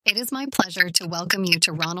It is my pleasure to welcome you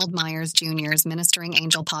to Ronald Myers Jr.'s Ministering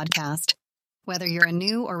Angel podcast. Whether you're a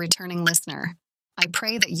new or returning listener, I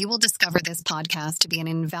pray that you will discover this podcast to be an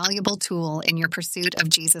invaluable tool in your pursuit of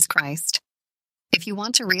Jesus Christ. If you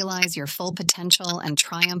want to realize your full potential and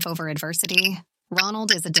triumph over adversity,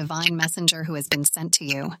 Ronald is a divine messenger who has been sent to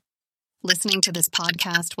you. Listening to this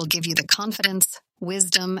podcast will give you the confidence,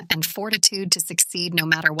 wisdom, and fortitude to succeed no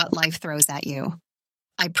matter what life throws at you.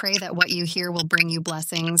 I pray that what you hear will bring you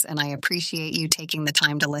blessings, and I appreciate you taking the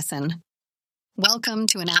time to listen. Welcome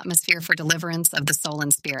to an atmosphere for deliverance of the soul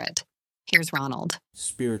and spirit. Here's Ronald.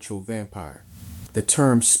 Spiritual vampire. The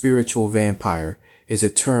term spiritual vampire is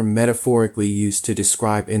a term metaphorically used to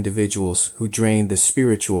describe individuals who drain the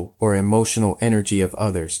spiritual or emotional energy of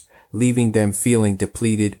others, leaving them feeling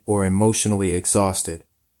depleted or emotionally exhausted.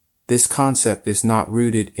 This concept is not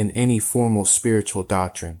rooted in any formal spiritual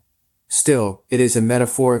doctrine. Still, it is a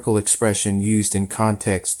metaphorical expression used in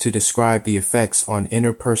context to describe the effects on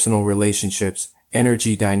interpersonal relationships,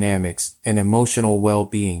 energy dynamics, and emotional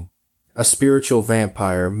well-being. A spiritual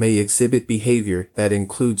vampire may exhibit behavior that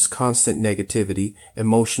includes constant negativity,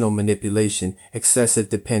 emotional manipulation, excessive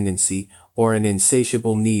dependency, or an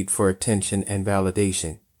insatiable need for attention and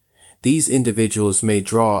validation. These individuals may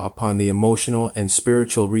draw upon the emotional and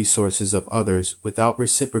spiritual resources of others without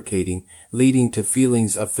reciprocating, leading to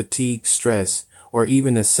feelings of fatigue, stress, or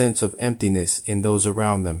even a sense of emptiness in those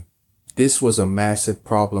around them. This was a massive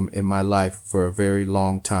problem in my life for a very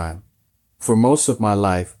long time. For most of my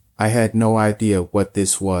life, I had no idea what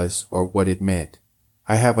this was or what it meant.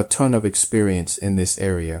 I have a ton of experience in this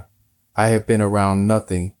area. I have been around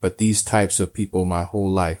nothing but these types of people my whole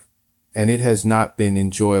life. And it has not been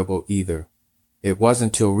enjoyable either. It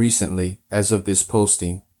wasn't till recently, as of this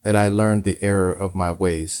posting, that I learned the error of my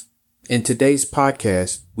ways. In today's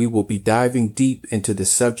podcast, we will be diving deep into the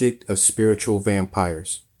subject of spiritual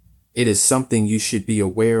vampires. It is something you should be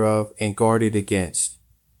aware of and guarded against.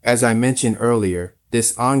 As I mentioned earlier,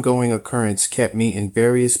 this ongoing occurrence kept me in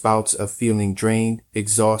various bouts of feeling drained,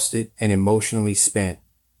 exhausted, and emotionally spent.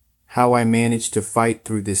 How I managed to fight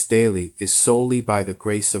through this daily is solely by the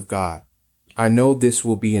grace of God. I know this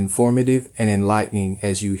will be informative and enlightening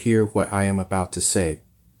as you hear what I am about to say.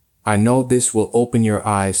 I know this will open your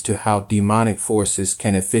eyes to how demonic forces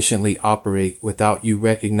can efficiently operate without you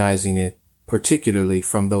recognizing it, particularly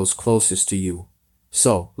from those closest to you.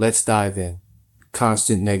 So, let's dive in.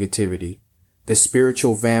 Constant negativity. The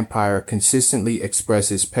spiritual vampire consistently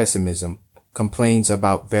expresses pessimism, complains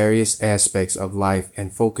about various aspects of life,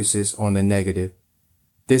 and focuses on the negative.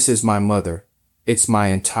 This is my mother. It's my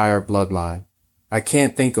entire bloodline. I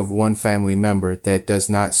can't think of one family member that does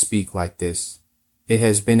not speak like this. It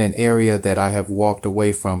has been an area that I have walked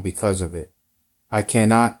away from because of it. I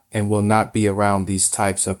cannot and will not be around these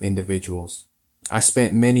types of individuals. I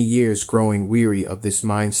spent many years growing weary of this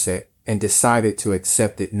mindset and decided to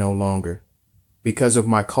accept it no longer. Because of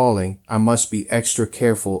my calling, I must be extra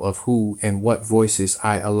careful of who and what voices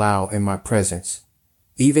I allow in my presence.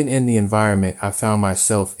 Even in the environment I found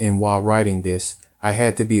myself in while writing this, I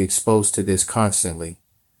had to be exposed to this constantly.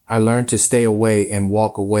 I learned to stay away and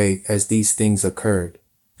walk away as these things occurred.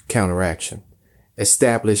 Counteraction.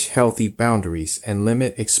 Establish healthy boundaries and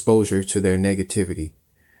limit exposure to their negativity.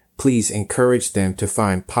 Please encourage them to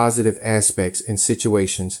find positive aspects in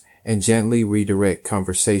situations and gently redirect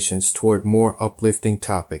conversations toward more uplifting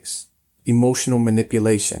topics. Emotional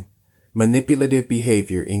manipulation. Manipulative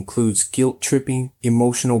behavior includes guilt-tripping,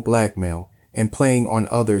 emotional blackmail, and playing on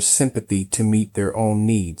others' sympathy to meet their own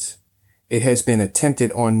needs. It has been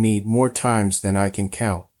attempted on me more times than I can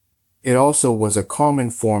count. It also was a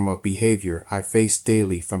common form of behavior I faced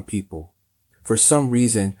daily from people. For some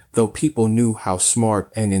reason, though people knew how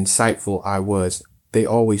smart and insightful I was, they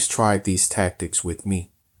always tried these tactics with me.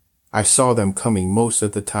 I saw them coming most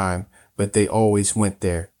of the time, but they always went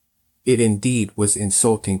there. It indeed was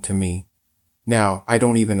insulting to me. Now, I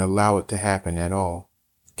don't even allow it to happen at all.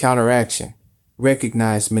 Counteraction.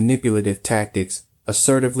 Recognize manipulative tactics,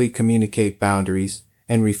 assertively communicate boundaries,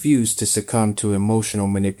 and refuse to succumb to emotional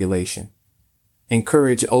manipulation.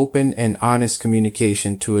 Encourage open and honest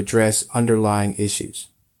communication to address underlying issues.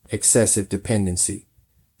 Excessive dependency.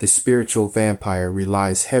 The spiritual vampire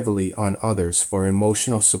relies heavily on others for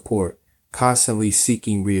emotional support, constantly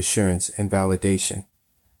seeking reassurance and validation.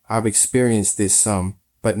 I've experienced this some,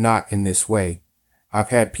 but not in this way. I've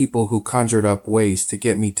had people who conjured up ways to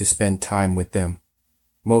get me to spend time with them.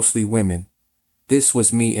 Mostly women. This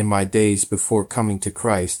was me in my days before coming to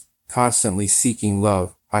Christ, constantly seeking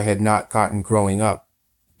love I had not gotten growing up.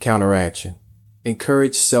 Counteraction.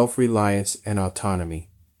 Encourage self-reliance and autonomy.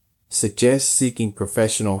 Suggest seeking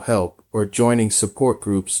professional help or joining support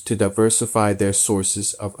groups to diversify their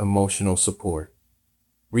sources of emotional support.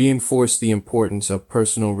 Reinforce the importance of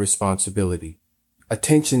personal responsibility.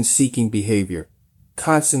 Attention-seeking behavior.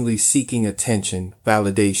 Constantly seeking attention,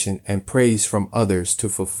 validation, and praise from others to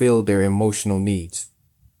fulfill their emotional needs.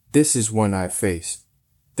 This is one I faced.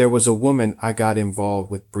 There was a woman I got involved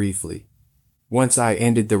with briefly. Once I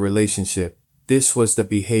ended the relationship, this was the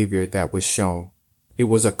behavior that was shown. It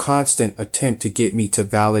was a constant attempt to get me to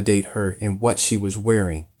validate her in what she was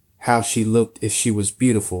wearing, how she looked if she was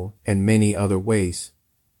beautiful, and many other ways.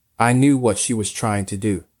 I knew what she was trying to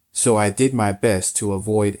do, so I did my best to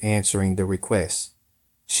avoid answering the requests.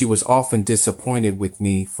 She was often disappointed with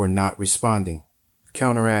me for not responding.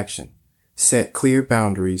 Counteraction. Set clear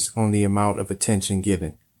boundaries on the amount of attention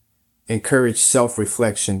given. Encourage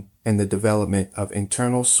self-reflection and the development of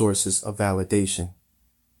internal sources of validation.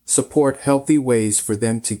 Support healthy ways for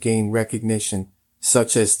them to gain recognition,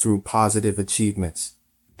 such as through positive achievements.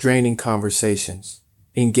 Draining conversations.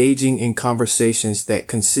 Engaging in conversations that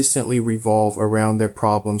consistently revolve around their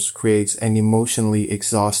problems creates an emotionally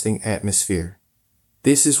exhausting atmosphere.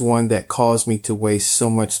 This is one that caused me to waste so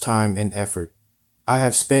much time and effort. I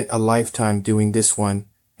have spent a lifetime doing this one,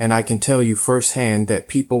 and I can tell you firsthand that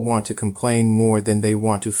people want to complain more than they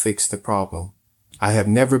want to fix the problem. I have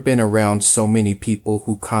never been around so many people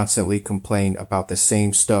who constantly complain about the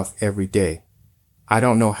same stuff every day. I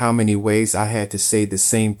don't know how many ways I had to say the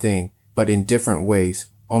same thing, but in different ways,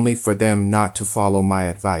 only for them not to follow my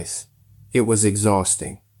advice. It was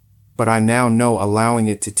exhausting. But I now know allowing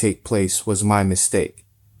it to take place was my mistake.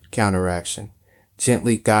 Counteraction.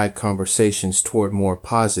 Gently guide conversations toward more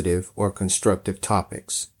positive or constructive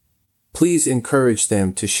topics. Please encourage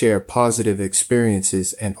them to share positive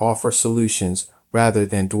experiences and offer solutions rather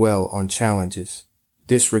than dwell on challenges.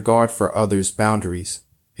 Disregard for others' boundaries.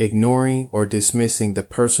 Ignoring or dismissing the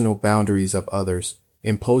personal boundaries of others,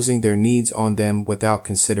 imposing their needs on them without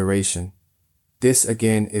consideration. This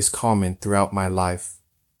again is common throughout my life.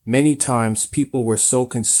 Many times people were so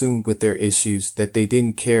consumed with their issues that they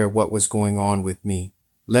didn't care what was going on with me,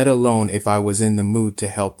 let alone if I was in the mood to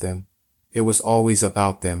help them. It was always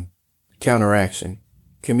about them. Counteraction.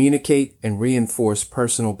 Communicate and reinforce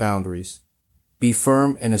personal boundaries. Be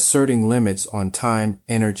firm in asserting limits on time,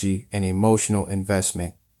 energy, and emotional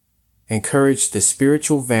investment. Encourage the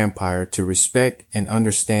spiritual vampire to respect and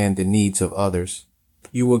understand the needs of others.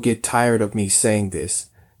 You will get tired of me saying this,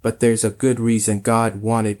 but there's a good reason God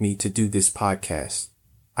wanted me to do this podcast.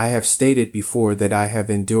 I have stated before that I have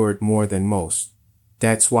endured more than most.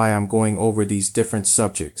 That's why I'm going over these different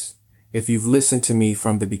subjects. If you've listened to me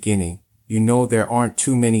from the beginning, you know there aren't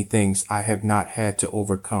too many things I have not had to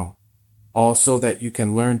overcome. Also that you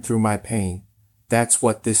can learn through my pain. That's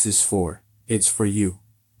what this is for. It's for you.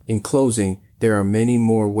 In closing, there are many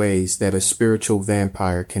more ways that a spiritual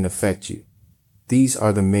vampire can affect you. These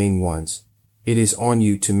are the main ones. It is on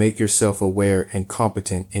you to make yourself aware and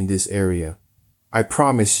competent in this area. I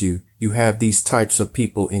promise you, you have these types of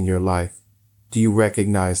people in your life. Do you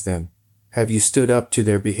recognize them? Have you stood up to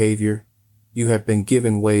their behavior? You have been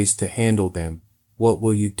given ways to handle them. What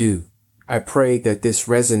will you do? I pray that this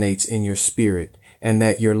resonates in your spirit and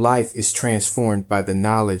that your life is transformed by the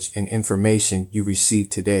knowledge and information you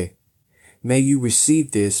received today. May you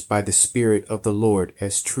receive this by the Spirit of the Lord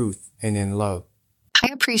as truth and in love.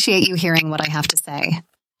 I appreciate you hearing what I have to say.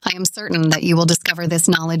 I am certain that you will discover this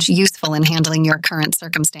knowledge useful in handling your current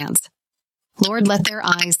circumstance. Lord, let their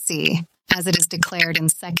eyes see, as it is declared in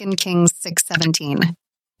 2 Kings 6:17.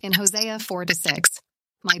 In Hosea 4-6,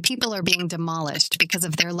 my people are being demolished because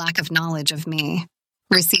of their lack of knowledge of me.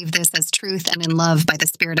 Receive this as truth and in love by the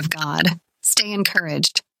Spirit of God. Stay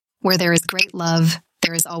encouraged. Where there is great love,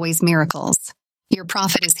 there is always miracles. Your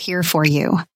prophet is here for you.